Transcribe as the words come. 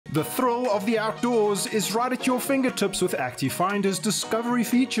The thrill of the outdoors is right at your fingertips with ActiFinder's discovery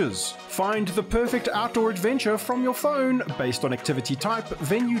features. Find the perfect outdoor adventure from your phone based on activity type,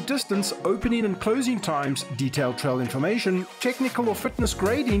 venue distance, opening and closing times, detailed trail information, technical or fitness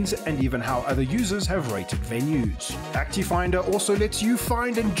gradings, and even how other users have rated venues. ActiFinder also lets you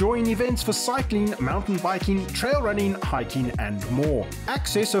find and join events for cycling, mountain biking, trail running, hiking, and more.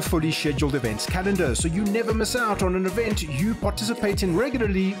 Access a fully scheduled events calendar so you never miss out on an event you participate in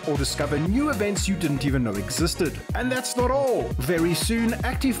regularly or discover new events you didn't even know existed. And that's not all. Very soon,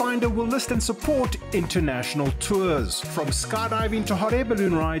 ActiFinder will list and support international tours. From skydiving to hot air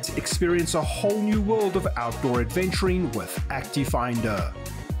balloon rides, experience a whole new world of outdoor adventuring with ActiFinder.